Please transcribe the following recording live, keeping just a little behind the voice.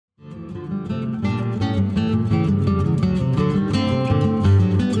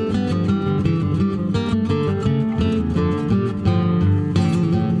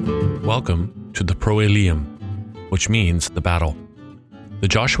welcome to the Proelium, which means the battle. The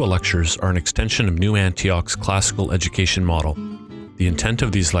Joshua Lectures are an extension of New Antioch's classical education model. The intent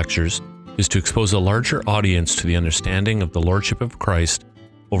of these lectures is to expose a larger audience to the understanding of the Lordship of Christ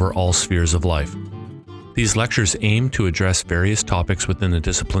over all spheres of life. These lectures aim to address various topics within the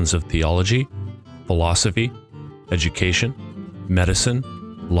disciplines of theology, philosophy, education, medicine,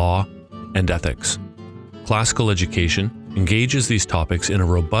 law, and ethics. Classical education engages these topics in a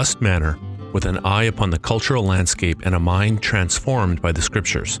robust manner with an eye upon the cultural landscape and a mind transformed by the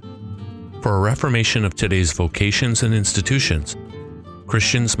Scriptures. For a reformation of today's vocations and institutions,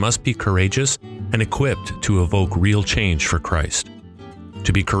 Christians must be courageous and equipped to evoke real change for Christ.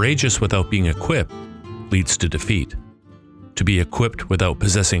 To be courageous without being equipped leads to defeat. To be equipped without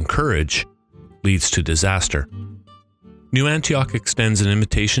possessing courage leads to disaster. New Antioch extends an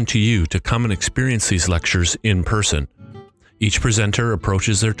invitation to you to come and experience these lectures in person. Each presenter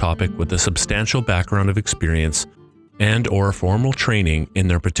approaches their topic with a substantial background of experience and/or formal training in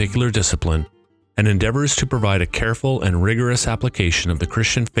their particular discipline and endeavors to provide a careful and rigorous application of the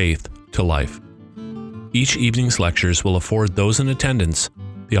Christian faith to life. Each evening's lectures will afford those in attendance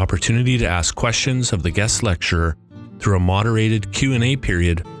the opportunity to ask questions of the guest lecturer through a moderated Q&A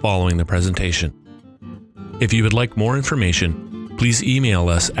period following the presentation. If you would like more information, please email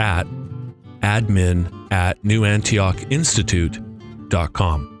us at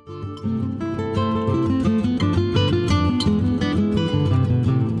admin@newantiocinstitute.com.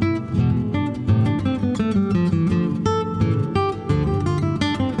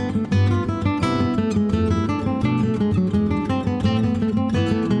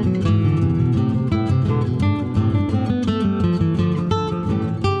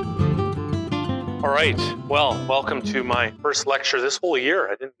 All right, well, welcome to my first lecture this whole year.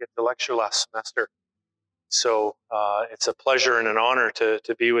 I didn't get to lecture last semester. So it's a pleasure and an honor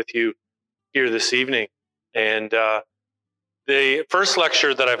to be with you here this evening. And the first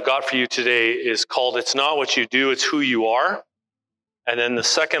lecture that I've got for you today is called It's Not What You Do, It's Who You Are. And then the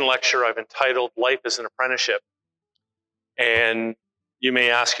second lecture I've entitled Life is an Apprenticeship. And you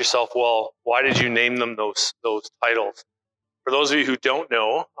may ask yourself, well, why did you name them those titles? For those of you who don't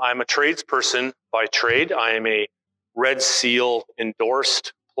know, I'm a tradesperson by trade. I am a Red Seal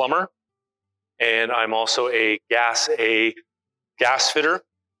endorsed plumber, and I'm also a gas fitter.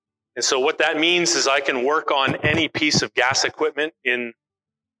 And so what that means is I can work on any piece of gas equipment in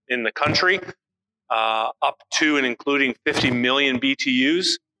the country, up to and including 50 million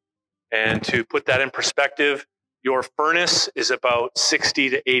BTUs. And to put that in perspective, your furnace is about 60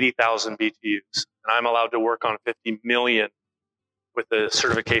 to 80,000 BTUs, and I'm allowed to work on 50 million with the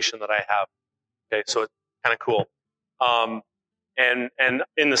certification that I have. Okay, so it's kind of cool. And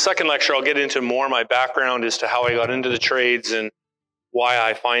in the second lecture, I'll get into more of my background as to how I got into the trades and why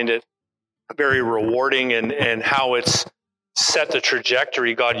I find it very rewarding and how it's set the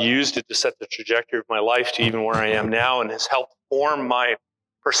trajectory. God used it to set the trajectory of my life to even where I am now, and has helped form my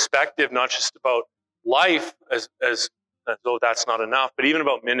perspective, not just about life as though that's not enough, but even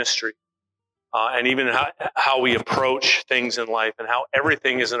about ministry. And even how we approach things in life, and how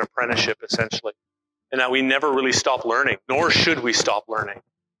everything is an apprenticeship, essentially. And that we never really stop learning, nor should we stop learning.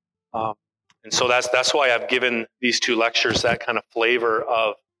 And so that's why I've given these two lectures that kind of flavor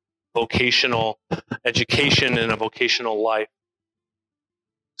of vocational education and a vocational life.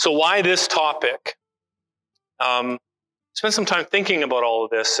 So why this topic? Spent some time thinking about all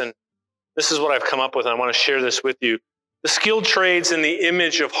of this, and this is what I've come up with, and I want to share this with you. The skilled trades and the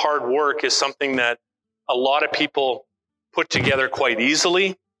image of hard work is something that a lot of people put together quite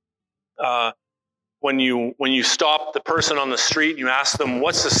easily. When you stop the person on the street and you ask them,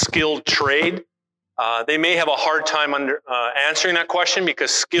 what's a skilled trade? They may have a hard time answering that question,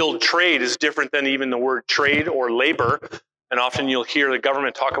 because skilled trade is different than even the word trade or labor. And often you'll hear the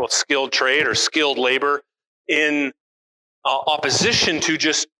government talk about skilled trade or skilled labor in opposition to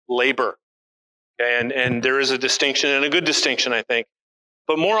just labor. And there is a distinction, and a good distinction, I think.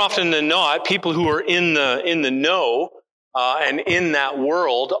 But more often than not, people who are in the know and in that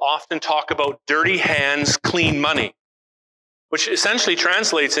world often talk about dirty hands, clean money, which essentially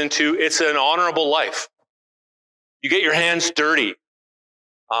translates into it's an honorable life. You get your hands dirty,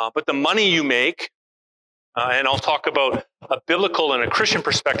 but the money you make, and I'll talk about a biblical and a Christian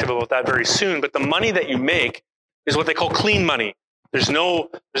perspective about that very soon, but the money that you make is what they call clean money. There's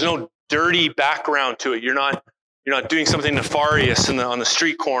no dirty background to it. You're not doing something nefarious on the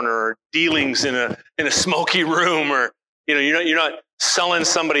street corner, or dealings in a smoky room, or you're not selling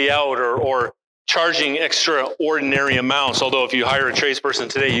somebody out or charging extraordinary amounts. Although if you hire a tradesperson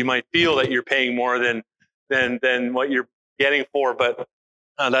today, you might feel that you're paying more than what you're getting for. But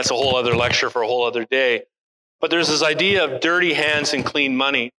That's a whole other lecture for a whole other day. But there's this idea of dirty hands and clean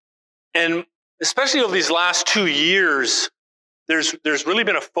money. And especially over these last 2 years, there's really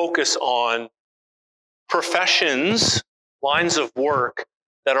been a focus on professions, lines of work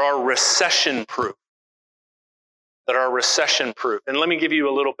that are recession-proof. And let me give you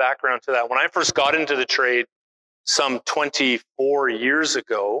a little background to that. When I first got into the trade some 24 years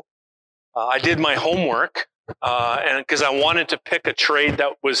ago, I did my homework, and because I wanted to pick a trade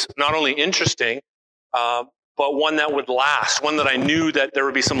that was not only interesting, but one that would last, one that I knew that there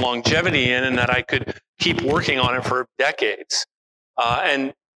would be some longevity in and that I could keep working on it for decades.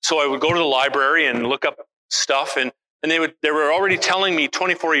 And so I would go to the library and look up stuff, and they were already telling me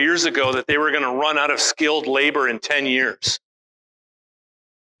 24 years ago that they were going to run out of skilled labor in 10 years.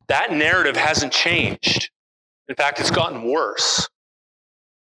 That narrative hasn't changed. In fact, it's gotten worse.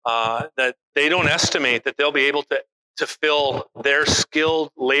 That they don't estimate that they'll be able to fill their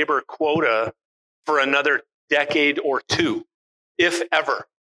skilled labor quota for another decade or two, if ever.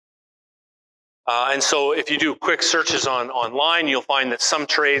 And so if you do quick searches online, you'll find that some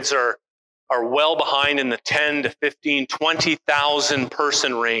trades are well behind in the 10 to 15, 20,000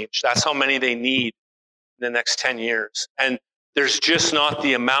 person range. That's how many they need in the next 10 years. And there's just not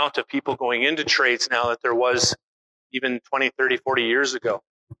the amount of people going into trades now that there was even 20, 30, 40 years ago,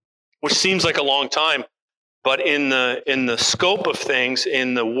 which seems like a long time. But in the scope of things,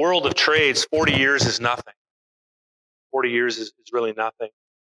 in the world of trades, 40 years is nothing. 40 years is really nothing.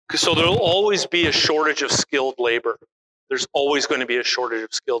 So there'll always be a shortage of skilled labor. There's always going to be a shortage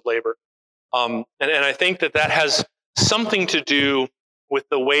of skilled labor. And I think that has something to do with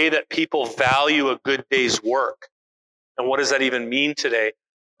the way that people value a good day's work. And what does that even mean today?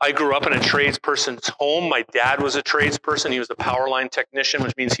 I grew up in a tradesperson's home. My dad was a tradesperson. He was a power line technician,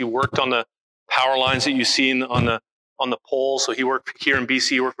 which means he worked on the power lines that you see on the poles. So he worked here in BC.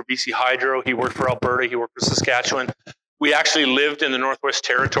 He worked for BC Hydro. He worked for Alberta. He worked for Saskatchewan. We actually lived in the Northwest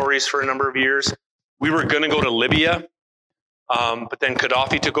Territories for a number of years. We were going to go to Libya, but then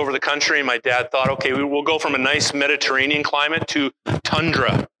Gaddafi took over the country, and my dad thought, okay, we'll go from a nice Mediterranean climate to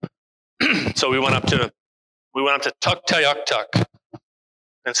tundra. So we went up to Tuktoyaktuk.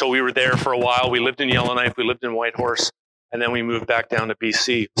 And so we were there for a while. We lived in Yellowknife. We lived in Whitehorse. And then we moved back down to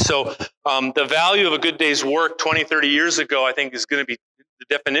BC. So the value of a good day's work 20, 30 years ago, I think is going to be, the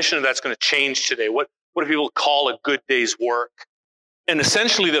definition of that's going to change today. What do people call a good day's work? And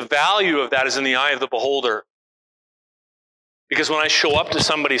essentially the value of that is in the eye of the beholder. Because when I show up to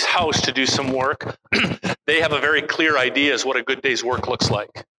somebody's house to do some work, they have a very clear idea as what a good day's work looks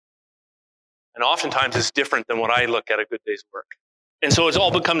like. And oftentimes it's different than what I look at a good day's work. And so it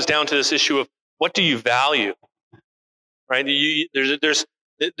all comes down to this issue of what do you value, right? There's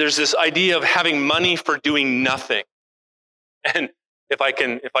this idea of having money for doing nothing. And if I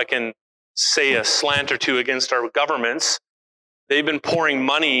can say a slant or two against our governments, they've been pouring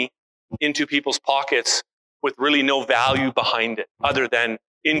money into people's pockets with really no value behind it, other than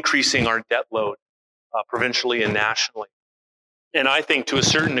increasing our debt load provincially and nationally. And I think to a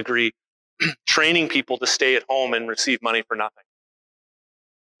certain degree, training people to stay at home and receive money for nothing.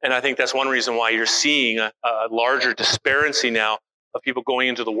 And I think that's one reason why you're seeing a larger disparity now of people going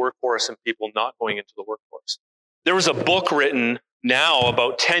into the workforce and people not going into the workforce. There was a book written now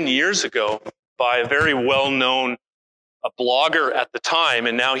about 10 years ago by a very well-known blogger at the time,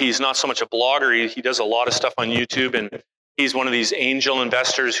 and now he's not so much a blogger, he does a lot of stuff on YouTube, and he's one of these angel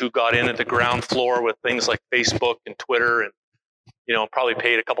investors who got in at the ground floor with things like Facebook and Twitter, and probably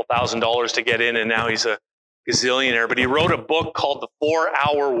paid a couple $1,000s to get in, and now he's a gazillionaire. But he wrote a book called The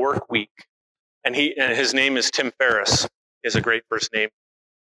 4-Hour Work Week, and his name is Tim Ferriss. He has a great first name.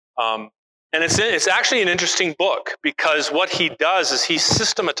 And it's actually an interesting book, because what he does is he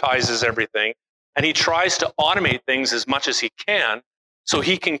systematizes everything, and he tries to automate things as much as he can so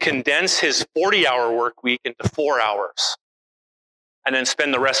he can condense his 40-hour work week into 4 hours and then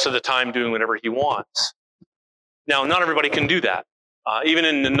spend the rest of the time doing whatever he wants. Now, not everybody can do that. Even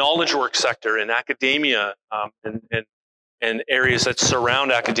in the knowledge work sector, in academia, and areas that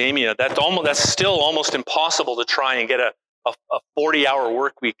surround academia, that's still almost impossible to try and get a 40-hour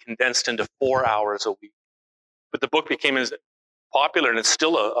work week condensed into 4 hours a week. But the book became as popular, and it's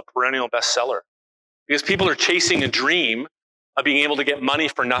still a perennial bestseller, because people are chasing a dream of being able to get money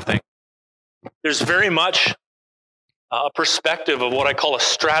for nothing. There's very much a perspective of what I call a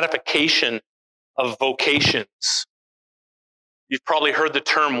stratification of vocations. You've probably heard the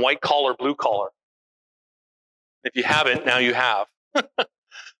term white collar, blue collar. If you haven't, now you have.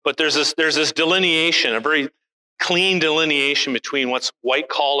 But there's this delineation, a very clean delineation between what's white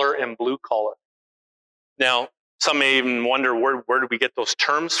collar and blue collar. Now, Some may even wonder, where did we get those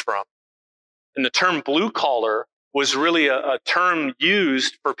terms from? And the term blue collar was really a term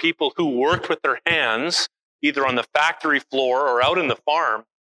used for people who worked with their hands, either on the factory floor or out in the farm,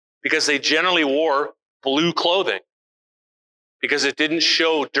 because they generally wore blue clothing, because it didn't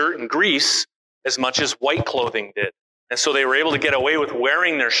show dirt and grease as much as white clothing did. And so they were able to get away with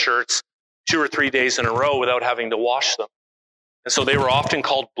wearing their shirts 2 or 3 days in a row without having to wash them. And so they were often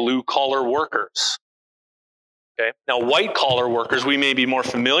called blue-collar workers. Okay? Now, white-collar workers, we may be more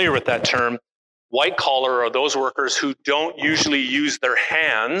familiar with that term. White-collar are those workers who don't usually use their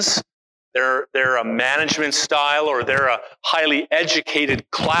hands. They're a management style, or they're a highly educated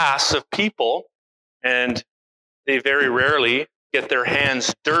class of people, and they very rarely get their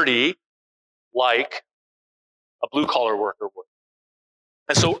hands dirty like a blue-collar worker would.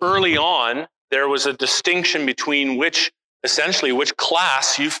 And so early on, there was a distinction between which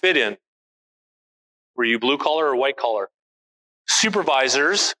class you fit in. Were you blue-collar or white-collar?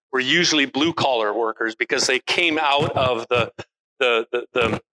 Supervisors were usually blue-collar workers because they came out of the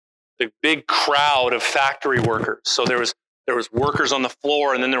big crowd of factory workers. So there was workers on the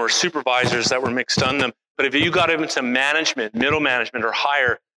floor, and then there were supervisors that were mixed on them. But if you got into management, middle management, or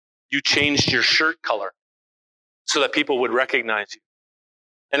higher, you changed your shirt color so that people would recognize you.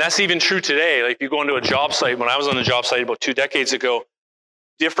 And that's even true today. Like, if you go into a job site, when I was on the job site about 2 decades ago,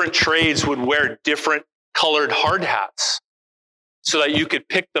 different trades would wear different colored hard hats so that you could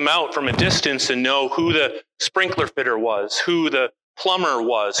pick them out from a distance and know who the sprinkler fitter was, who the plumber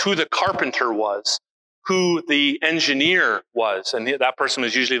was, who the carpenter was, who the engineer was. And that person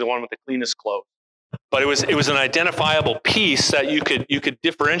was usually the one with the cleanest clothes. But it was an identifiable piece that you could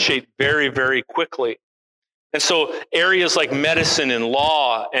differentiate very, very quickly. And so areas like medicine and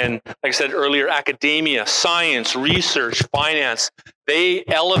law, and like I said earlier, academia, science, research, finance, they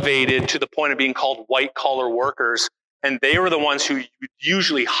elevated to the point of being called white-collar workers, and they were the ones who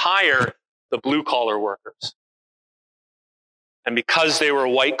usually hire the blue-collar workers. And because they were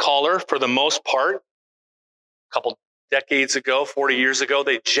white-collar, for the most part, a couple decades ago, 40 years ago,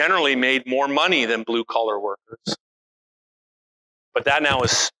 they generally made more money than blue-collar workers. But that now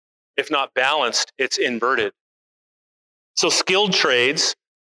is, if not balanced, it's inverted. So skilled trades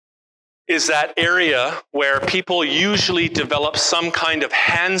is that area where people usually develop some kind of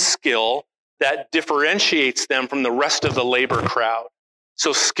hand skill that differentiates them from the rest of the labor crowd.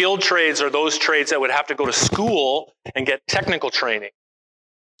 So skilled trades are those trades that would have to go to school and get technical training.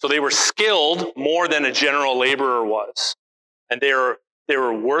 So they were skilled more than a general laborer was. And they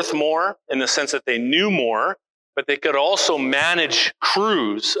were worth more in the sense that they knew more, but they could also manage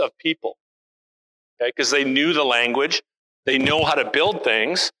crews of people. Okay? Because they knew the language. They know how to build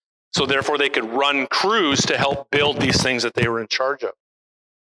things, so therefore they could run crews to help build these things that they were in charge of.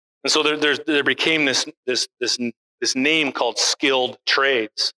 And so there became this name called skilled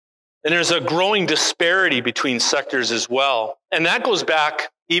trades. And there's a growing disparity between sectors as well. And that goes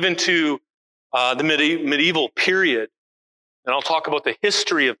back even to the medieval period. And I'll talk about the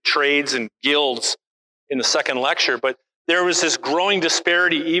history of trades and guilds in the second lecture, but there was this growing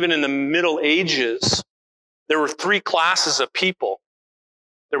disparity even in the Middle Ages. There were 3 classes of people.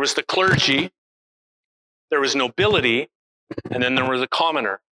 There was the clergy, there was nobility, and then there was a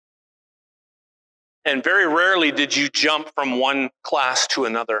commoner. And very rarely did you jump from one class to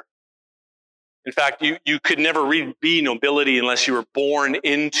another. In fact, you could never be nobility unless you were born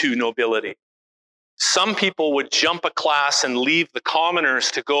into nobility. Some people would jump a class and leave the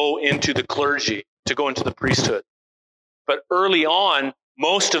commoners to go into the clergy, to go into the priesthood. But early on,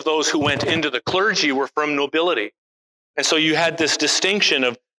 most of those who went into the clergy were from nobility. And so you had this distinction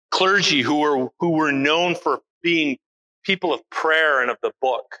of clergy who were known for being people of prayer and of the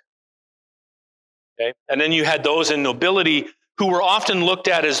book. Okay? And then you had those in nobility who were often looked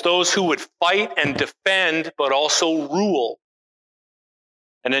at as those who would fight and defend, but also rule.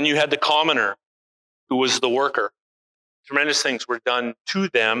 And then you had the commoner, who was the worker. Tremendous things were done to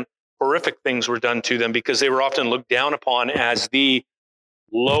them, horrific things were done to them, because they were often looked down upon as the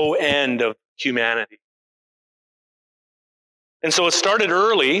low end of humanity. And so it started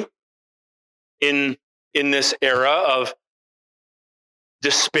early in this era of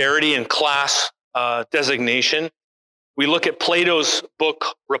disparity and class designation. We look at Plato's book,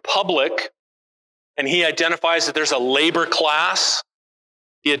 Republic, and he identifies that there's a labor class.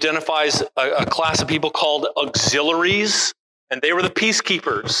 He identifies a class of people called auxiliaries, and they were the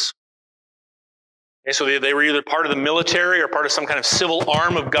peacekeepers. Okay, so they were either part of the military or part of some kind of civil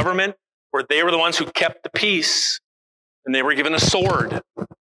arm of government, where they were the ones who kept the peace, and they were given a sword.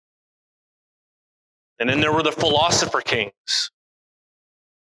 And then there were the philosopher kings.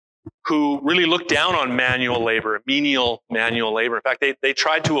 who really looked down on manual labor, menial manual labor. In fact, they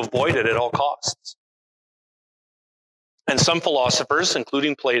tried to avoid it at all costs. And some philosophers,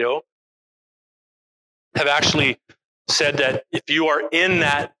 including Plato, have actually said that if you are in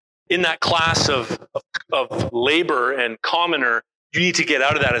that class of labor and commoner, you need to get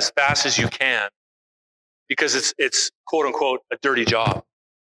out of that as fast as you can, because it's quote unquote a dirty job.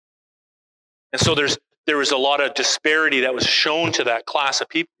 And so there was a lot of disparity that was shown to that class of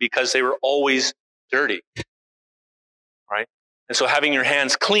people because they were always dirty, right? And so having your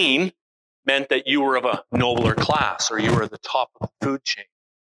hands clean meant that you were of a nobler class, or you were at the top of the food chain.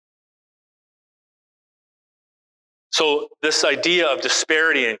 So this idea of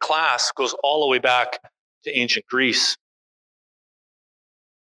disparity in class goes all the way back to ancient Greece.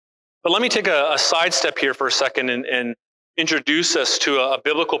 But let me take a sidestep here for a second and introduce us to a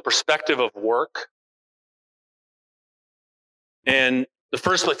biblical perspective of work. And the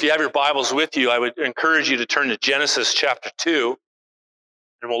first, if you have your Bibles with you, I would encourage you to turn to Genesis chapter 2,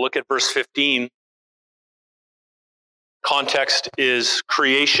 and we'll look at verse 15. Context is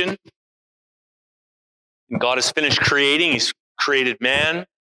creation. And God has finished creating. He's created man.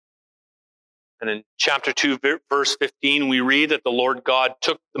 And in chapter 2, verse 15, we read that the Lord God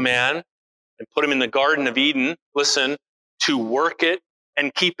took the man and put him in the Garden of Eden, listen, to work it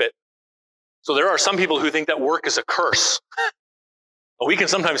and keep it. So there are some people who think that work is a curse. Well, we can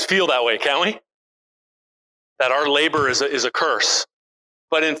sometimes feel that way, can't we? That our labor is a curse.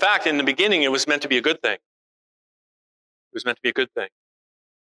 But in fact, in the beginning, it was meant to be a good thing. It was meant to be a good thing.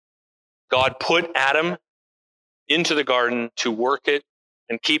 God put Adam into the garden to work it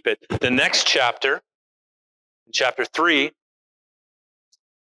and keep it. The next chapter, in chapter 3,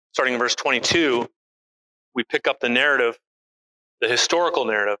 starting in verse 22, we pick up the narrative, the historical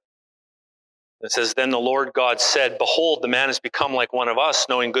narrative. It says, "Then the Lord God said, Behold, the man has become like one of us,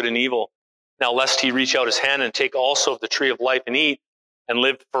 knowing good and evil. Now lest he reach out his hand and take also of the tree of life and eat and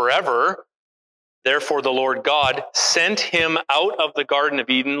live forever. Therefore the Lord God sent him out of the Garden of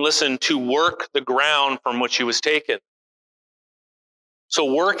Eden," listen, "to work the ground from which he was taken." So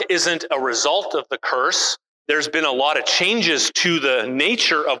work isn't a result of the curse. There's been a lot of changes to the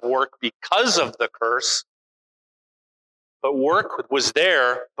nature of work because of the curse. But work was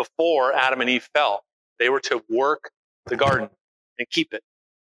there before Adam and Eve fell. They were to work the garden and keep it.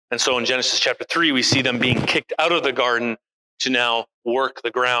 And so in Genesis chapter 3, we see them being kicked out of the garden to now work the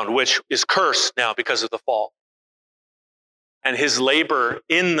ground, which is cursed now because of the fall. And his labor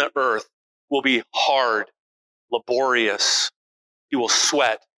in the earth will be hard, laborious. He will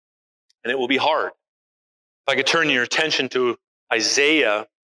sweat, and it will be hard. If I could turn your attention to Isaiah,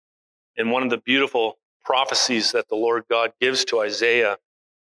 in one of the beautiful prophecies that the Lord God gives to Isaiah,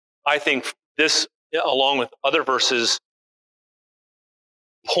 I think this, along with other verses,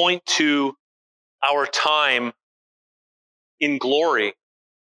 point to our time in glory,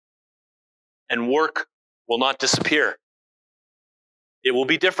 and work will not disappear. It will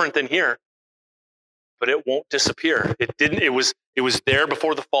be different than here, but it won't disappear. It was there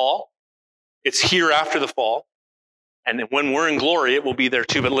before the fall. It's here after the fall. And when we're in glory, it will be there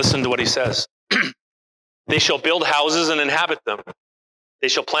too. But listen to what he says. "They shall build houses and inhabit them. They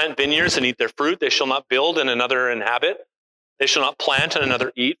shall plant vineyards and eat their fruit. They shall not build and another inhabit. They shall not plant and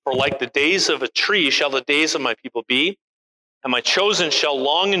another eat. For like the days of a tree shall the days of my people be. And my chosen shall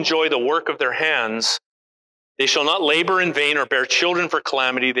long enjoy the work of their hands. They shall not labor in vain or bear children for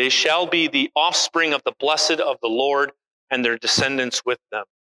calamity. They shall be the offspring of the blessed of the Lord, and their descendants with them."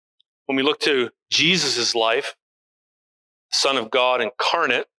 When we look to Jesus' life, Son of God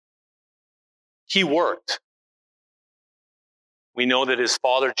incarnate, he worked. We know that his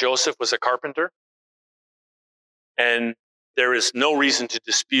father Joseph was a carpenter, and there is no reason to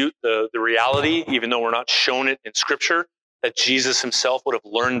dispute the reality, even though we're not shown it in Scripture, that Jesus himself would have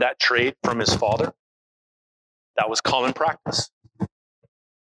learned that trade from his father. That was common practice.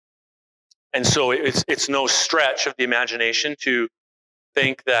 And so it's no stretch of the imagination to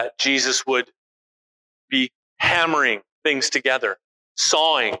think that Jesus would be hammering things together,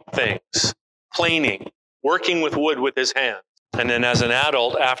 sawing things, planing, working with wood with his hands. And then as an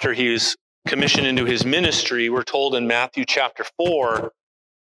adult, after he's commissioned into his ministry, we're told in Matthew chapter 4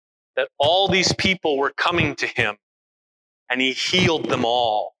 that all these people were coming to him, and he healed them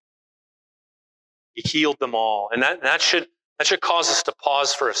all. He healed them all. And that should cause us to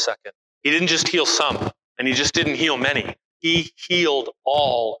pause for a second. He didn't just heal some, and he just didn't heal many. He healed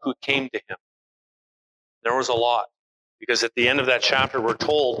all who came to him. There was a lot, because at the end of that chapter, we're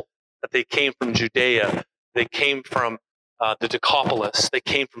told that they came from Judea. They came from the Decapolis. They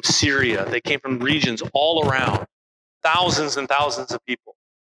came from Syria. They came from regions all around. Thousands and thousands of people.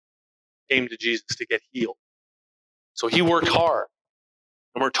 came to Jesus to get healed. So he worked hard.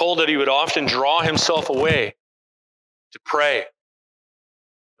 And we're told that he would often draw himself away to pray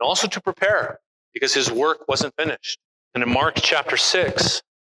and also to prepare because his work wasn't finished. And in Mark chapter 6,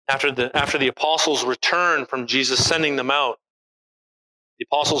 after the apostles returned from Jesus sending them out, the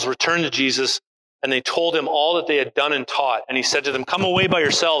apostles returned to Jesus and they told him all that they had done and taught. And he said to them, "Come away by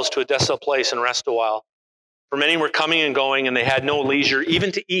yourselves to a desolate place and rest a while." For many were coming and going, and they had no leisure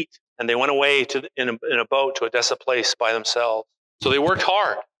even to eat. And they went away in a boat to a desolate place by themselves. So they worked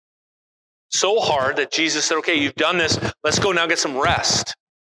hard. So hard that Jesus said, "Okay, you've done this. Let's go now get some rest.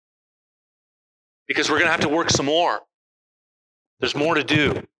 Because we're going to have to work some more. There's more to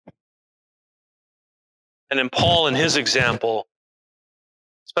do." And in Paul, in his example,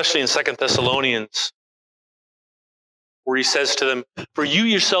 especially in 2 Thessalonians, where he says to them, "For you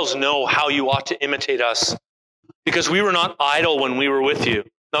yourselves know how you ought to imitate us, because we were not idle when we were with you."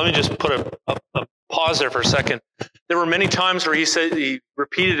 Now, let me just put a pause there for a second. There were many times where he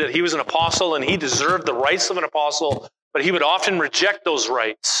repeated that he was an apostle and he deserved the rights of an apostle, but he would often reject those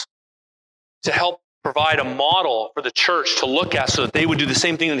rights to help provide a model for the church to look at so that they would do the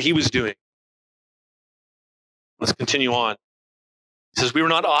same thing that he was doing. Let's continue on. He says, "We were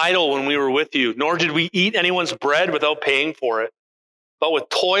not idle when we were with you, nor did we eat anyone's bread without paying for it. But with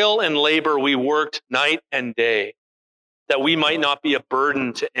toil and labor we worked night and day, that we might not be a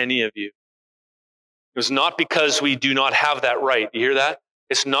burden to any of you." It was not because we do not have that right. You hear that?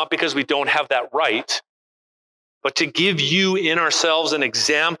 It's not because we don't have that right, but to give you in ourselves an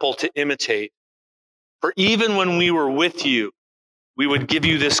example to imitate. For even when we were with you, we would give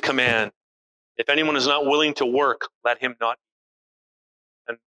you this command: if anyone is not willing to work, let him not eat.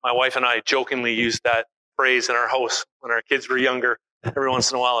 And my wife and I jokingly used that phrase in our house when our kids were younger. Every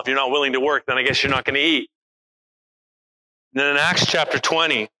once in a while, if you're not willing to work, then I guess you're not going to eat. And then in Acts chapter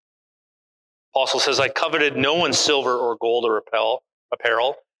 20, Apostle says, "I coveted no one's silver or gold or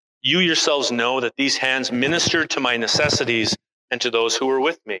apparel. You yourselves know that these hands ministered to my necessities and to those who were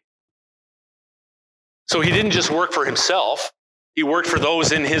with me." So he didn't just work for himself. He worked for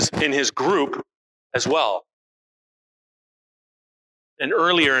those in his group as well. And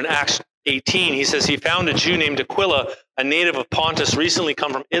earlier in Acts 18, he says he found a Jew named Aquila, a native of Pontus, recently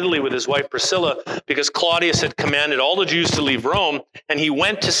come from Italy with his wife Priscilla, because Claudius had commanded all the Jews to leave Rome, and he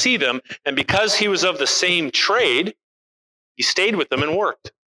went to see them. And because he was of the same trade, he stayed with them and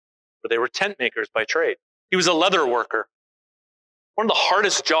worked. For they were tent makers by trade. He was a leather worker. One of the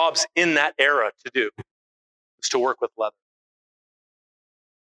hardest jobs in that era to do was to work with leather.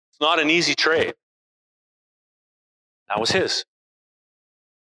 It's not an easy trade. That was his.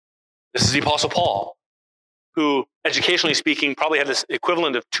 This is the Apostle Paul, who, educationally speaking, probably had this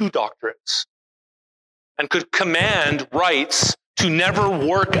equivalent of 2 doctorates and could command rights to never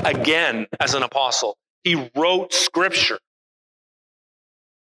work again as an apostle. He wrote scripture.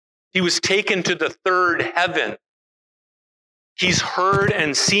 He was taken to the third heaven. He's heard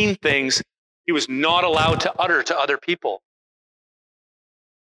and seen things he was not allowed to utter to other people.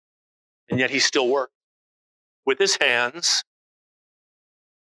 And yet he still worked with his hands,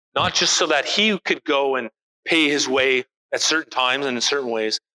 not just so that he could go and pay his way at certain times and in certain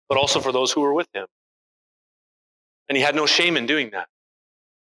ways, but also for those who were with him. And he had no shame in doing that.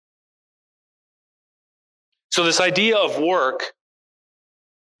 So this idea of work,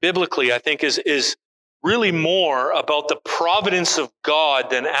 biblically, I think is really more about the providence of God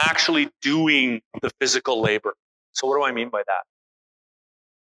than actually doing the physical labor. So what do I mean by that?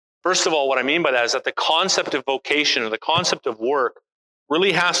 First of all, what I mean by that is that the concept of vocation or the concept of work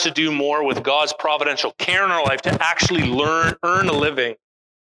really has to do more with God's providential care in our life to actually earn a living.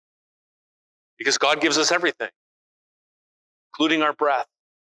 Because God gives us everything, including our breath,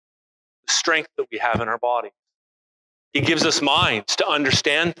 the strength that we have in our body. He gives us minds to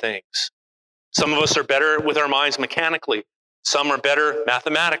understand things. Some of us are better with our minds mechanically. Some are better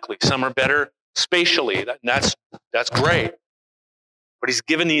mathematically. Some are better spatially. That's great. But he's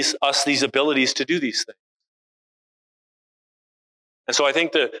given us these abilities to do these things. And so I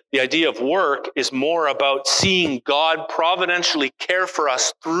think the idea of work is more about seeing God providentially care for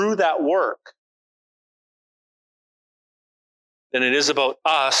us through that work than it is about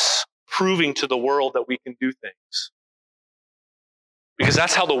us proving to the world that we can do things. Because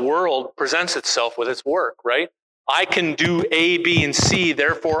that's how the world presents itself with its work, right? I can do A, B, and C,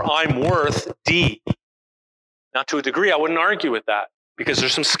 therefore I'm worth D. Now, to a degree, I wouldn't argue with that, because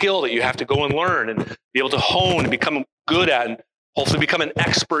there's some skill that you have to go and learn and be able to hone and become good at and hopefully become an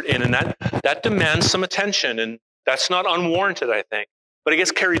expert in, and that demands some attention, and that's not unwarranted, I think. But it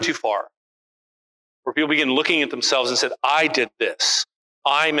gets carried too far, where people begin looking at themselves and said, I did this.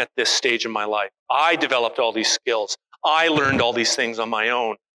 I'm at this stage in my life. I developed all these skills. I learned all these things on my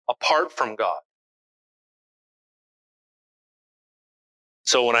own, apart from God.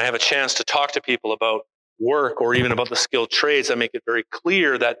 So when I have a chance to talk to people about work or even about the skilled trades, I make it very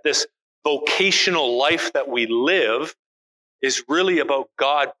clear that this vocational life that we live is really about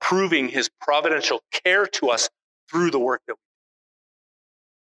God proving his providential care to us through the work that we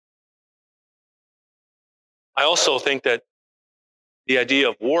do. I also think that the idea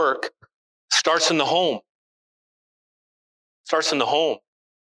of work starts in the home. Starts in the home.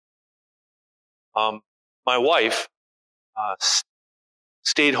 My wife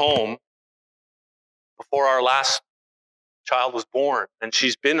stayed home before our last child was born, and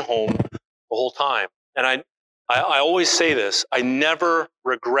she's been home the whole time. And I always say this, I never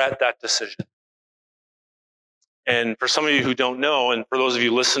regret that decision. And for some of you who don't know, and for those of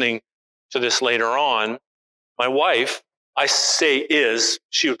you listening to this later on, my wife, I say is,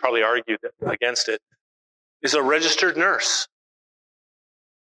 she would probably argue against it, is a registered nurse.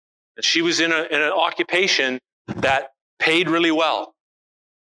 And she was in an occupation that paid really well.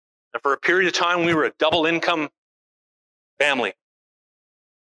 And for a period of time, we were a double income family.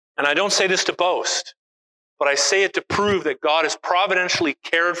 And I don't say this to boast, but I say it to prove that God has providentially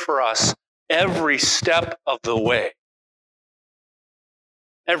cared for us every step of the way.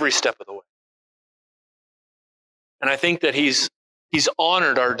 Every step of the way. And I think that he's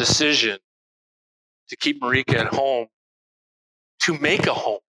honored our decision to keep Marika at home, to make a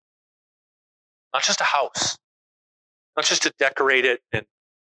home. Not just a house. Not just to decorate it and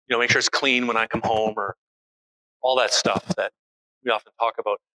make sure it's clean when I come home or all that stuff that we often talk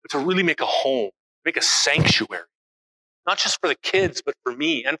about, but to really make a home, make a sanctuary, not just for the kids, but for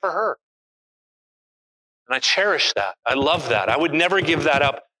me and for her. And I cherish that. I love that. I would never give that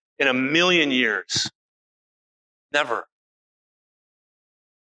up in a million years. Never.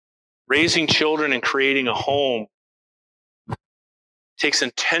 Raising children and creating a home takes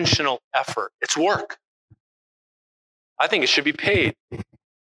intentional effort. It's work. I think it should be paid.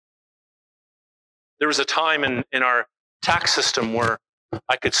 There was a time in our tax system where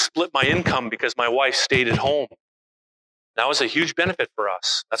I could split my income because my wife stayed at home. That was a huge benefit for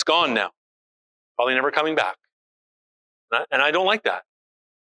us. That's gone now. Probably never coming back. And I don't like that.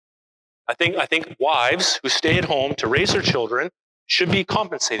 I think wives who stay at home to raise their children should be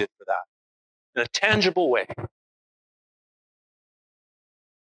compensated for that in a tangible way.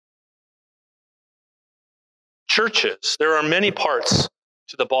 Churches, there are many parts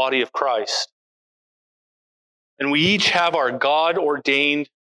to the body of Christ. And we each have our God-ordained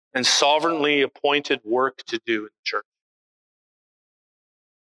and sovereignly appointed work to do in the church.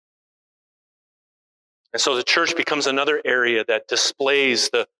 And so the church becomes another area that displays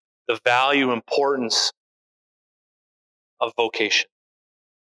the value, importance of vocation.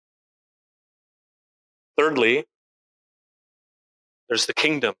 Thirdly, there's the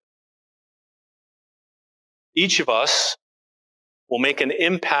kingdom. Each of us will make an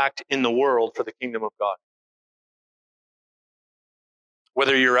impact in the world for the kingdom of God.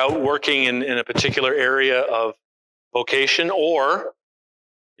 Whether you're out working in a particular area of vocation or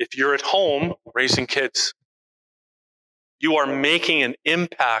if you're at home raising kids, you are making an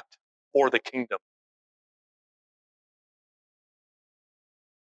impact for the kingdom.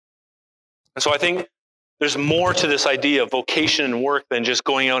 And so I think there's more to this idea of vocation and work than just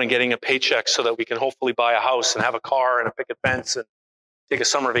going out and getting a paycheck so that we can hopefully buy a house and have a car and a picket fence and take a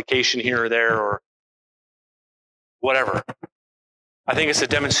summer vacation here or there or whatever. I think it's a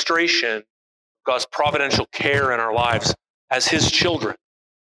demonstration of God's providential care in our lives as his children.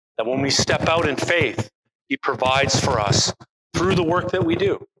 That when we step out in faith, he provides for us through the work that we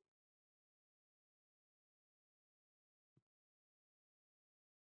do.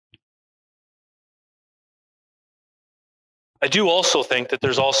 I do also think that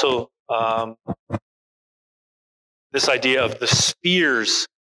there's also this idea of the spheres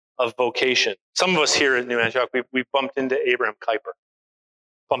of vocation. Some of us here at New Antioch, we bumped into Abraham Kuyper.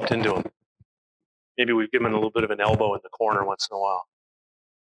 Bumped into him. Maybe we've given him a little bit of an elbow in the corner once in a while.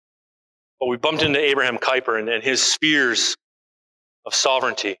 But we bumped into Abraham Kuyper and his spheres of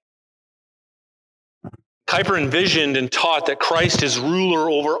sovereignty. Kuyper envisioned and taught that Christ is ruler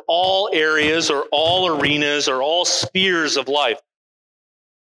over all areas or all arenas or all spheres of life.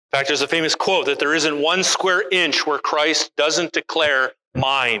 In fact, there's a famous quote that there isn't one square inch where Christ doesn't declare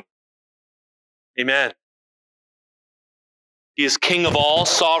mine. Amen. He is King of all,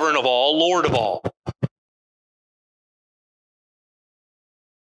 sovereign of all, Lord of all.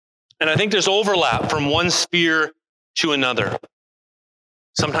 And I think there's overlap from one sphere to another.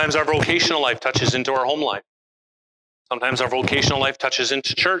 Sometimes our vocational life touches into our home life. Sometimes our vocational life touches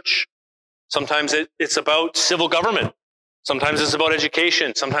into church. Sometimes it's about civil government. Sometimes it's about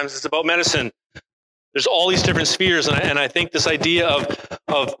education. Sometimes it's about medicine. There's all these different spheres, and I think this idea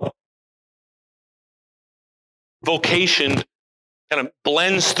of vocation kind of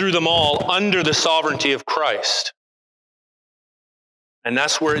blends through them all under the sovereignty of Christ. And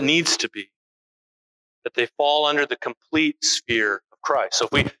that's where it needs to be, that they fall under the complete sphere of Christ. So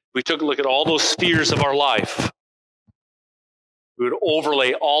if we took a look at all those spheres of our life, we would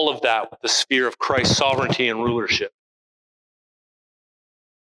overlay all of that with the sphere of Christ's sovereignty and rulership.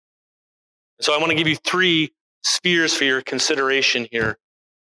 So I want to give you 3 spheres for your consideration here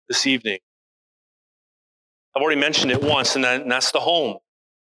this evening. I've already mentioned it once, and that's the home.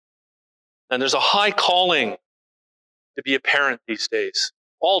 And there's a high calling to be a parent these days,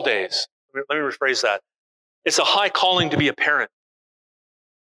 all days. Let me rephrase that. It's a high calling to be a parent.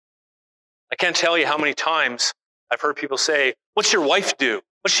 I can't tell you how many times I've heard people say, "What's your wife do?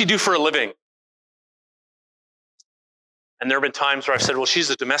 What's she do for a living?" And there have been times where I've said, "Well, she's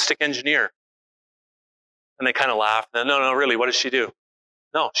a domestic engineer." And they kind of laugh. No, really, what does she do?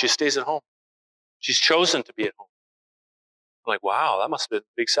 No, she stays at home. She's chosen to be at home. I'm like, wow, that must have been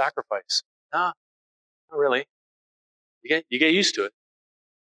a big sacrifice. No, not really. You get used to it.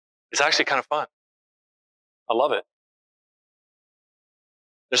 It's actually kind of fun. I love it.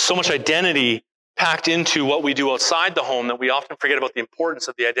 There's so much identity packed into what we do outside the home that we often forget about the importance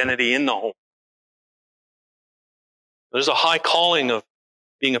of the identity in the home. There's a high calling of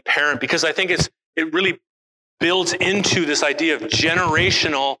being a parent because I think it really builds into this idea of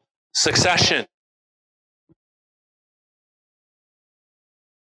generational succession.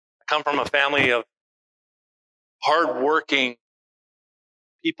 I come from a family of hardworking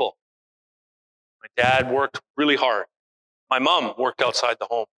people. My dad worked really hard. My mom worked outside the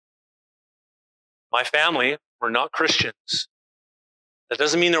home. My family were not Christians. That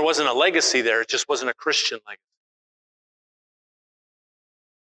doesn't mean there wasn't a legacy there. It just wasn't a Christian legacy.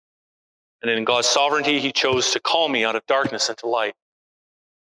 And in God's sovereignty, He chose to call me out of darkness into light.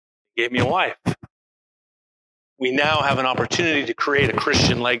 He gave me a wife. We now have an opportunity to create a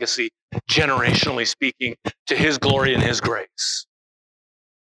Christian legacy, generationally speaking, to His glory and His grace.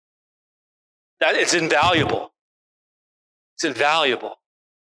 That is invaluable. It's invaluable.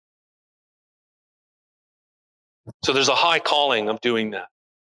 So there's a high calling of doing that.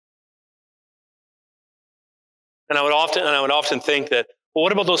 And I would often think that, well,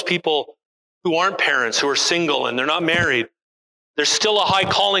 what about those people who aren't parents, who are single and they're not married? There's still a high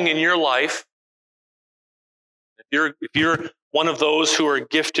calling in your life. If you're one of those who are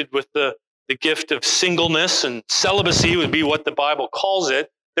gifted with the gift of singleness, and celibacy would be what the Bible calls it,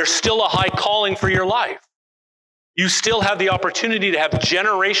 there's still a high calling for your life. You still have the opportunity to have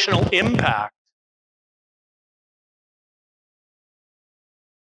generational impact.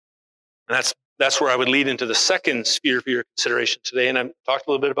 And that's where I would lead into the second sphere for your consideration today. And I've talked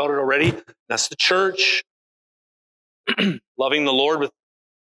a little bit about it already. That's the church. Loving the Lord with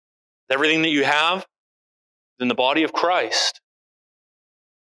everything that you have in the body of Christ.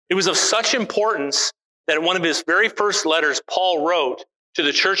 It was of such importance that in one of his very first letters, Paul wrote to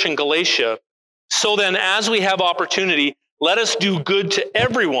the church in Galatia, "So then, as we have opportunity, let us do good to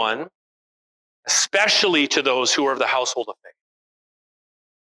everyone, especially to those who are of the household of faith."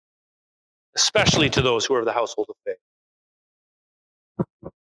 Especially to those who are of the household of faith.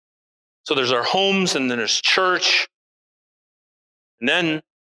 So there's our homes, and then there's church, and then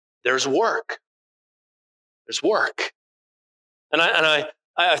there's work. There's work. And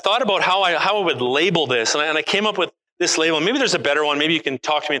I thought about how I would label this, and I came up with this label. Maybe there's a better one. Maybe you can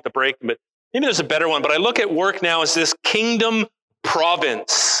talk to me at the break, but maybe there's a better one. But I look at work now as this kingdom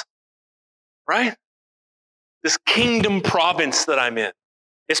province, right? This kingdom province that I'm in.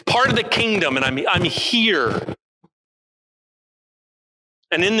 It's part of the kingdom, and I'm here.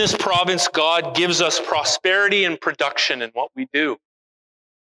 And in this province, God gives us prosperity and production in what we do.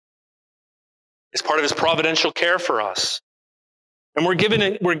 It's part of His providential care for us. And we're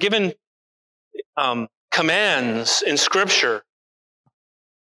given commands in Scripture.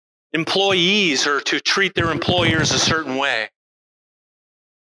 Employees are to treat their employers a certain way.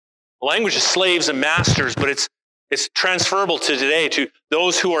 The language is slaves and masters, but it's transferable to today, to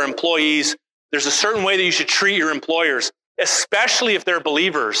those who are employees. There's a certain way that you should treat your employers, especially if they're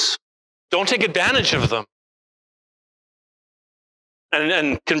believers. Don't take advantage of them.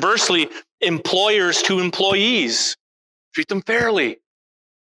 And conversely, employers to employees, treat them fairly.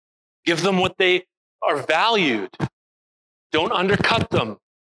 Give them what they are valued. Don't undercut them.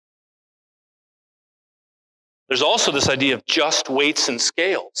 There's also this idea of just weights and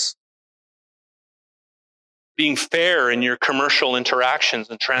scales. being fair in your commercial interactions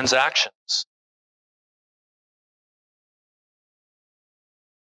and transactions.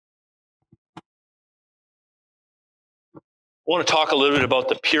 I want to talk a little bit about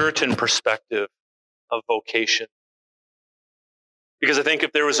the Puritan perspective of vocation. Because I think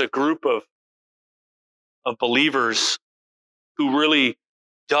if there was a group of believers who really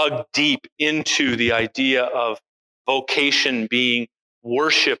dug deep into the idea of vocation being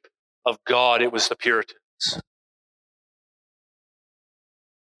worship of God, it was the Puritans.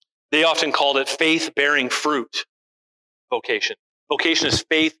 They often called it faith-bearing fruit, vocation. Vocation is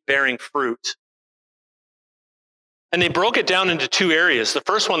faith-bearing fruit. And they broke it down into two areas. The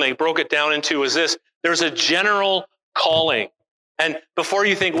first one they broke it down into was this. There's a general calling. And before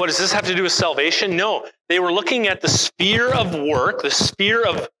you think, what does this have to do with salvation? No, they were looking at the sphere of work, the sphere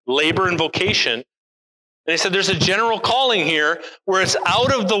of labor and vocation. And they said there's a general calling here where it's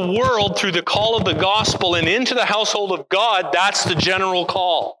out of the world through the call of the gospel and into the household of God. That's the general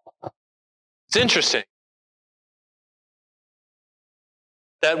call. It's interesting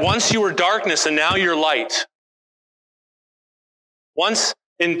that once you were darkness and now you're light. Once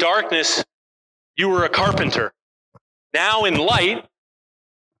in darkness, you were a carpenter. Now in light,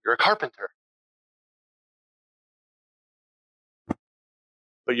 you're a carpenter.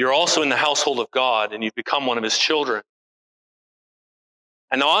 But you're also in the household of God, and you've become one of his children.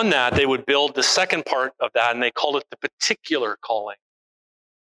 And on that, they would build the second part of that, and they called it the particular calling.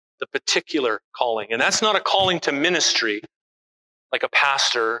 The particular calling. And that's not a calling to ministry, like a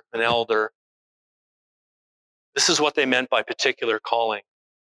pastor, an elder. This is what they meant by particular calling.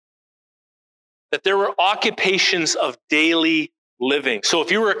 That there were occupations of daily living. So if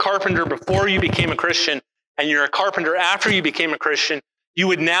you were a carpenter before you became a Christian, and you're a carpenter after you became a Christian, you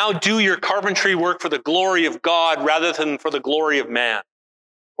would now do your carpentry work for the glory of God rather than for the glory of man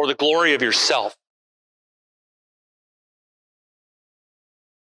or the glory of yourself.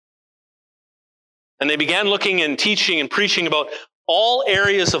 And they began looking and teaching and preaching about all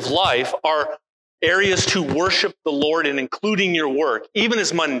areas of life are areas to worship the Lord in, including your work. Even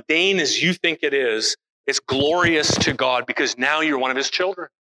as mundane as you think it is, it's glorious to God because now you're one of his children.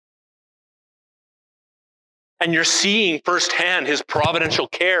 And you're seeing firsthand his providential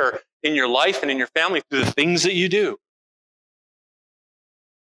care in your life and in your family through the things that you do.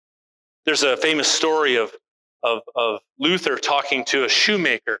 There's a famous story of Luther talking to a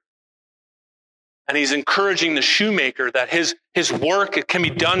shoemaker. And he's encouraging the shoemaker that his work can be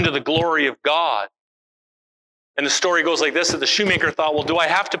done to the glory of God. And the story goes like this, that the shoemaker thought, well, do I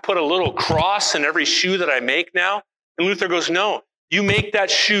have to put a little cross in every shoe that I make now? And Luther goes, no, you make that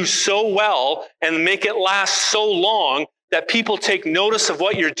shoe so well and make it last so long that people take notice of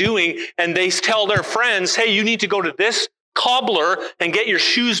what you're doing and they tell their friends, hey, you need to go to this cobbler and get your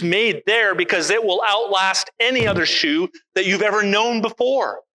shoes made there because it will outlast any other shoe that you've ever known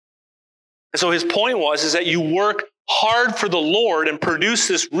before. And so his point is that you work hard for the Lord and produce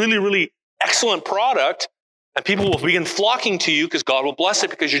this really, really excellent product, and people will begin flocking to you because God will bless it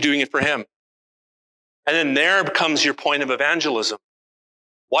because you're doing it for him. And then there becomes your point of evangelism.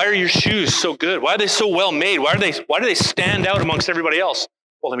 Why are your shoes so good? Why are they so well made? Why do they stand out amongst everybody else?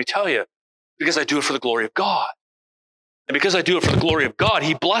 Well, let me tell you, because I do it for the glory of God. And because I do it for the glory of God,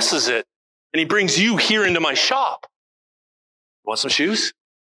 he blesses it, and he brings you here into my shop. Want some shoes?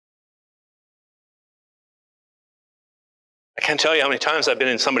 I can't tell you how many times I've been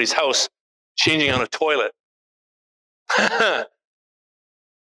in somebody's house changing on a toilet.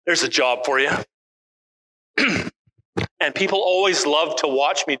 There's a job for you. And people always love to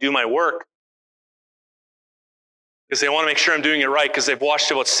watch me do my work because they want to make sure I'm doing it right because they've watched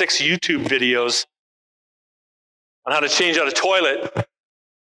about 6 YouTube videos on how to change out a toilet.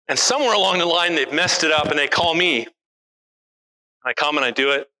 And somewhere along the line, they've messed it up and they call me. I come and I do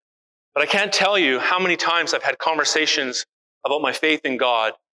it. But I can't tell you how many times I've had conversations about my faith in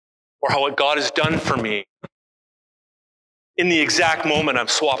God or how what God has done for me in the exact moment I'm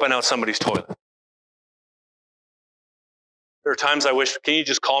swapping out somebody's toilet. There are times I wish, can you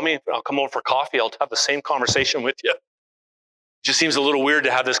just call me? I'll come over for coffee. I'll have the same conversation with you. It just seems a little weird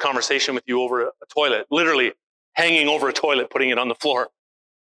to have this conversation with you over a toilet, literally hanging over a toilet, putting it on the floor.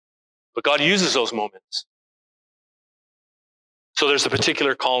 But God uses those moments. So there's a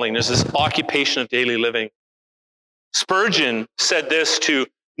particular calling. There's this occupation of daily living. Spurgeon said this to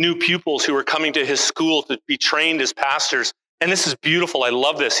new pupils who were coming to his school to be trained as pastors. And this is beautiful. I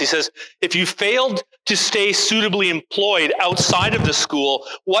love this. He says, if you failed to stay suitably employed outside of the school,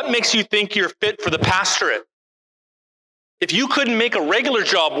 what makes you think you're fit for the pastorate? If you couldn't make a regular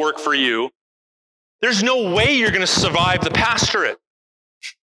job work for you, there's no way you're going to survive the pastorate.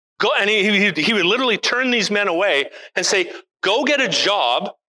 Go, and he would literally turn these men away and say, go get a job,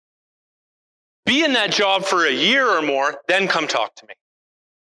 be in that job for a year or more, then come talk to me.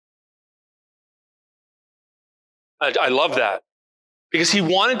 I love that. Because he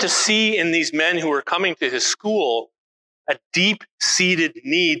wanted to see in these men who were coming to his school a deep-seated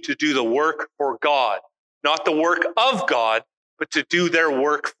need to do the work for God. Not the work of God, but to do their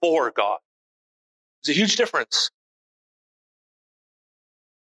work for God. It's a huge difference.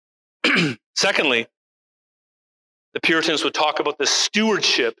 Secondly, the Puritans would talk about the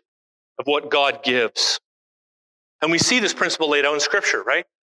stewardship of what God gives. And we see this principle laid out in Scripture, right?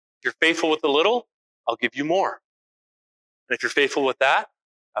 If you're faithful with the little, I'll give you more. And if you're faithful with that,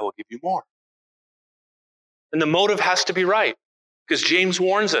 I will give you more. And the motive has to be right. Because James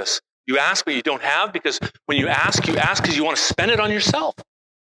warns us, you ask what you don't have, because when you ask because you want to spend it on yourself.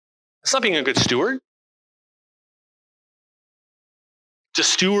 That's not being a good steward. To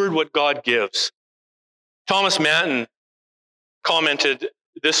steward what God gives. Thomas Manton commented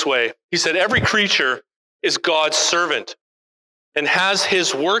this way. He said, every creature is God's servant and has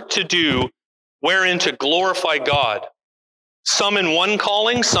his work to do wherein to glorify God. Some in one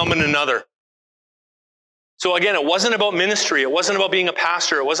calling, some in another. So again, it wasn't about ministry. It wasn't about being a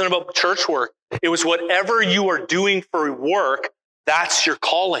pastor. It wasn't about church work. It was whatever you are doing for work, that's your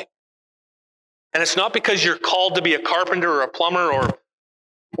calling. And it's not because you're called to be a carpenter or a plumber or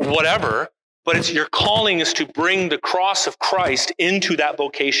whatever, but it's your calling is to bring the cross of Christ into that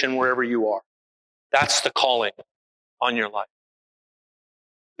vocation wherever you are. That's the calling on your life.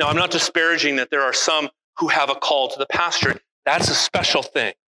 Now, I'm not disparaging that there are some who have a call to the pastorate. That's a special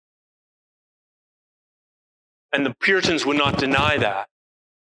thing. And the Puritans would not deny that.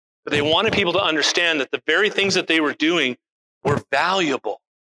 But they wanted people to understand that the very things that they were doing were valuable.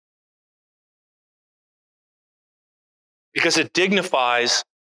 Because it dignifies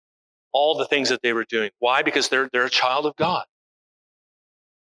all the things that they were doing. Why? Because they're a child of God.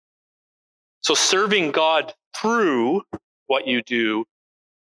 So serving God through what you do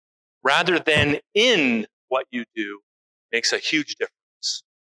rather than in what you do makes a huge difference.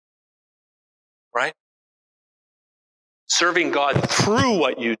 Right? Serving God through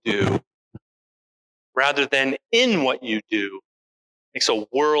what you do rather than in what you do makes a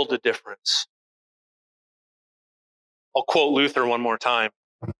world of difference. I'll quote Luther one more time.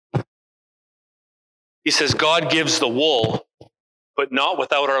 He says, God gives the wool, but not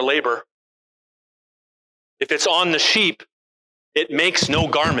without our labor. If it's on the sheep, it makes no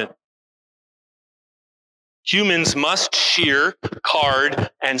garment. Humans must shear, card,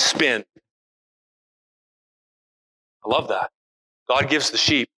 and spin. I love that. God gives the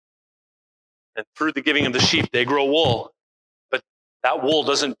sheep, and through the giving of the sheep, they grow wool. But that wool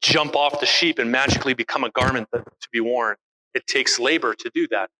doesn't jump off the sheep and magically become a garment to be worn. It takes labor to do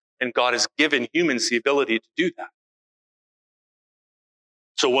that, and God has given humans the ability to do that.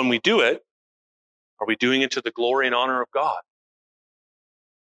 So when we do it, are we doing it to the glory and honor of God?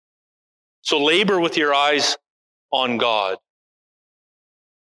 So labor with your eyes on God.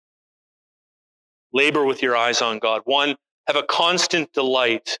 Labor with your eyes on God. One, have a constant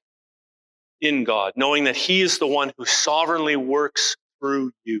delight in God, knowing that He is the one who sovereignly works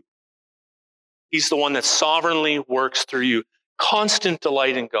through you. He's the one that sovereignly works through you. Constant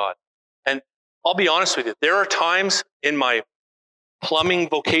delight in God. And I'll be honest with you, there are times in my plumbing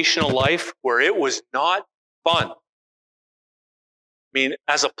vocational life where it was not fun. I mean,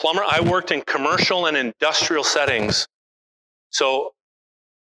 as a plumber, I worked in commercial and industrial settings. So,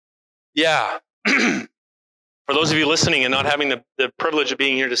 yeah. For those of you listening and not having the privilege of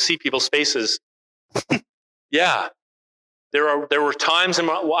being here to see people's faces, yeah, there were times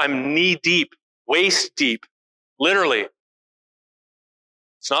I'm knee deep, waist deep, literally.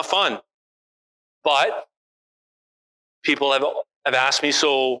 It's not fun. But people have asked me,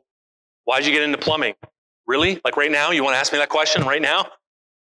 so why'd you get into plumbing? Really? Like right now? You want to ask me that question right now?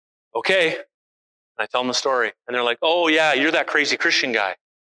 Okay. And I tell them the story. And they're like, oh yeah, you're that crazy Christian guy.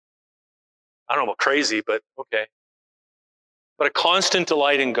 I don't know about crazy, but okay. But a constant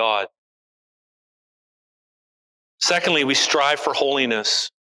delight in God. Secondly, we strive for holiness.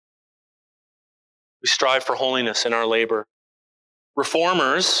 We strive for holiness in our labor. The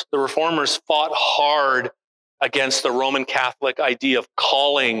reformers fought hard against the Roman Catholic idea of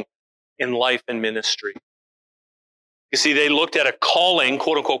calling in life and ministry. You see, they looked at a calling,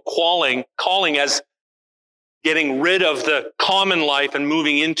 quote unquote, calling as getting rid of the common life and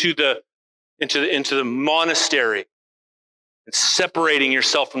moving into the monastery and separating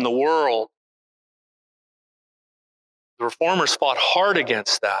yourself from the world. The reformers fought hard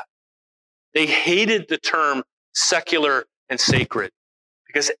against that. They hated the term secular and sacred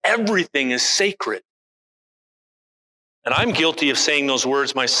because everything is sacred. And I'm guilty of saying those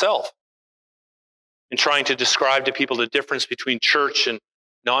words myself and trying to describe to people the difference between church and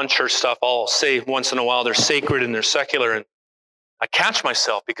non-church stuff. I'll say once in a while they're sacred and they're secular, and I catch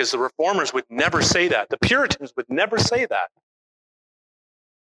myself because the reformers would never say that. The Puritans would never say that.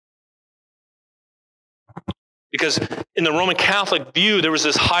 Because in the Roman Catholic view, there was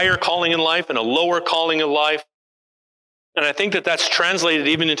this higher calling in life and a lower calling in life. And I think that that's translated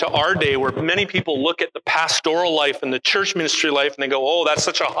even into our day, where many people look at the pastoral life and the church ministry life and they go, oh, that's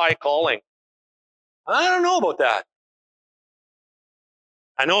such a high calling. I don't know about that.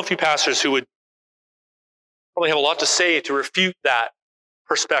 I know a few pastors who would probably have a lot to say to refute that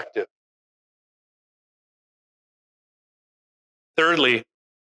perspective. Thirdly,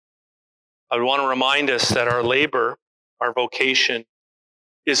 I would want to remind us that our labor, our vocation,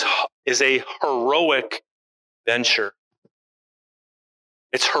 is a heroic venture.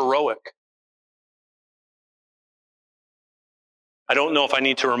 It's heroic. I don't know if I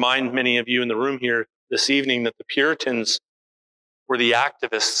need to remind many of you in the room here this evening that the Puritans were the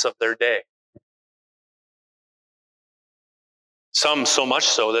activists of their day. Some so much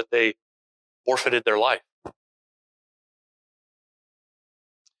so that they forfeited their life.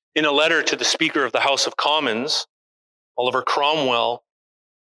 In a letter to the Speaker of the House of Commons, Oliver Cromwell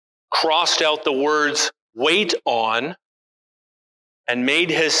crossed out the words "wait on" and made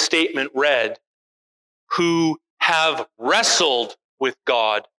his statement read, "who have wrestled with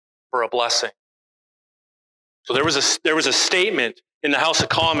God for a blessing." So there was a statement in the House of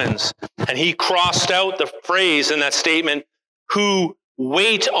Commons, and he crossed out the phrase in that statement, "who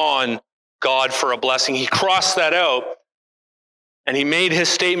wait on God for a blessing." He crossed that out, and he made his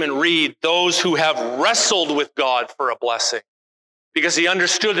statement read, "those who have wrestled with God for a blessing," because he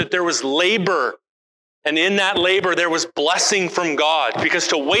understood that there was labor, and in that labor there was blessing from God, because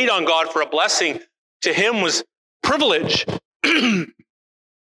to wait on God for a blessing to him was privilege.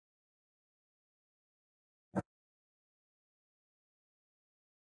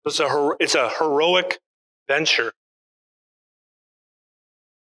 It's a heroic venture.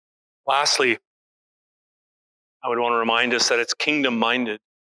 Lastly, I would want to remind us that it's kingdom-minded.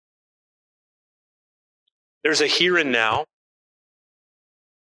 There's a here and now.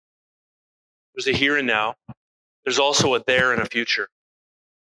 There's a here and now. There's also a there and a future.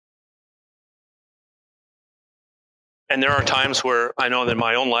 And there are times where I know that in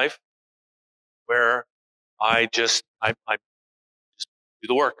my own life where I just do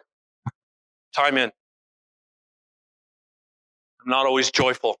the work. Time in. I'm not always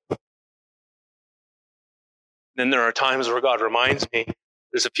joyful. Then there are times where God reminds me,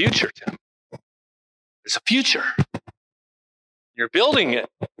 there's a future, Tim. There's a future. You're building it.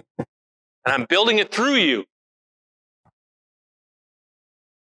 And I'm building it through you.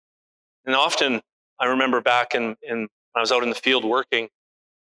 And often, I remember back when I was out in the field working,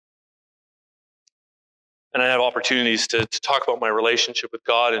 and I have opportunities to talk about my relationship with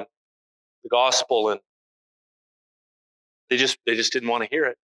God and the gospel, and they just didn't want to hear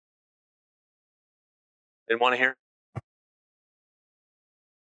it. They didn't want to hear it.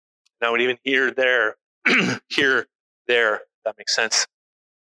 And I would even hear there, that makes sense.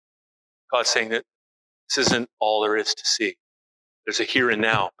 God saying that this isn't all there is to see. There's a here and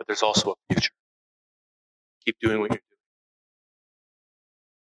now, but there's also a future. Keep doing what you're doing.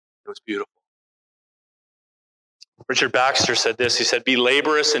 It was beautiful. Richard Baxter said this. He said, "Be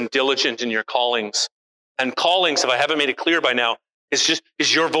laborious and diligent in your callings." And callings, if I haven't made it clear by now, is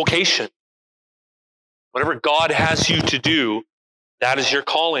your vocation. Whatever God has you to do, that is your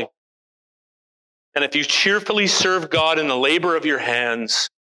calling. And if you cheerfully serve God in the labor of your hands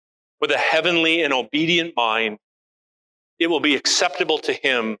with a heavenly and obedient mind, it will be acceptable to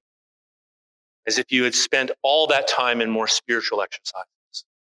him as if you had spent all that time in more spiritual exercises.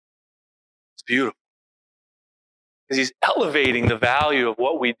 It's beautiful. Because he's elevating the value of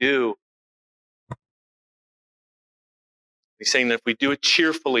what we do. He's saying that if we do it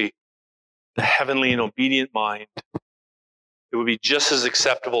cheerfully, the heavenly and obedient mind, it would be just as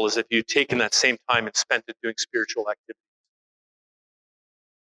acceptable as if you'd taken that same time and spent it doing spiritual activity.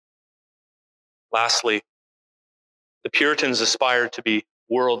 Lastly, the Puritans aspired to be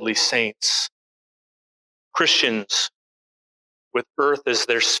worldly saints, Christians with earth as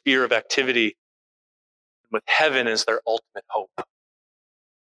their sphere of activity, with heaven as their ultimate hope.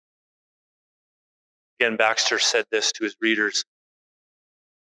 Again, Baxter said this to his readers: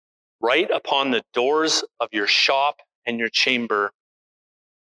 "Write upon the doors of your shop and your chamber,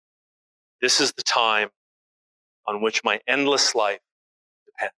 this is the time on which my endless life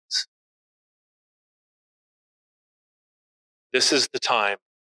depends." This is the time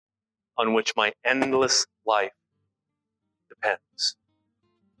on which my endless life depends.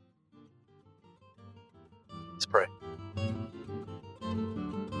 Let's pray.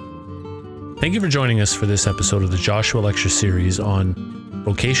 Thank you for joining us for this episode of the Joshua Lecture Series on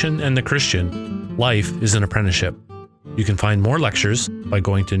Vocation and the Christian. Life is an apprenticeship. You can find more lectures by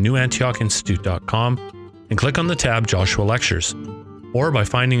going to newantiocinstitute.com and click on the tab Joshua Lectures, or by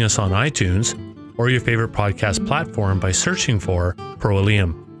finding us on iTunes or your favorite podcast platform by searching for Pro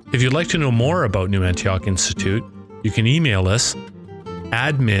Eliam. If you'd like to know more about New Antioch Institute, you can email us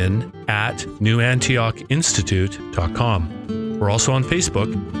admin@newantiocinstitute.com. We're also on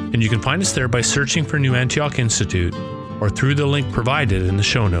Facebook, and you can find us there by searching for New Antioch Institute or through the link provided in the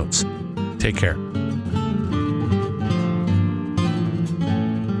show notes. Take care.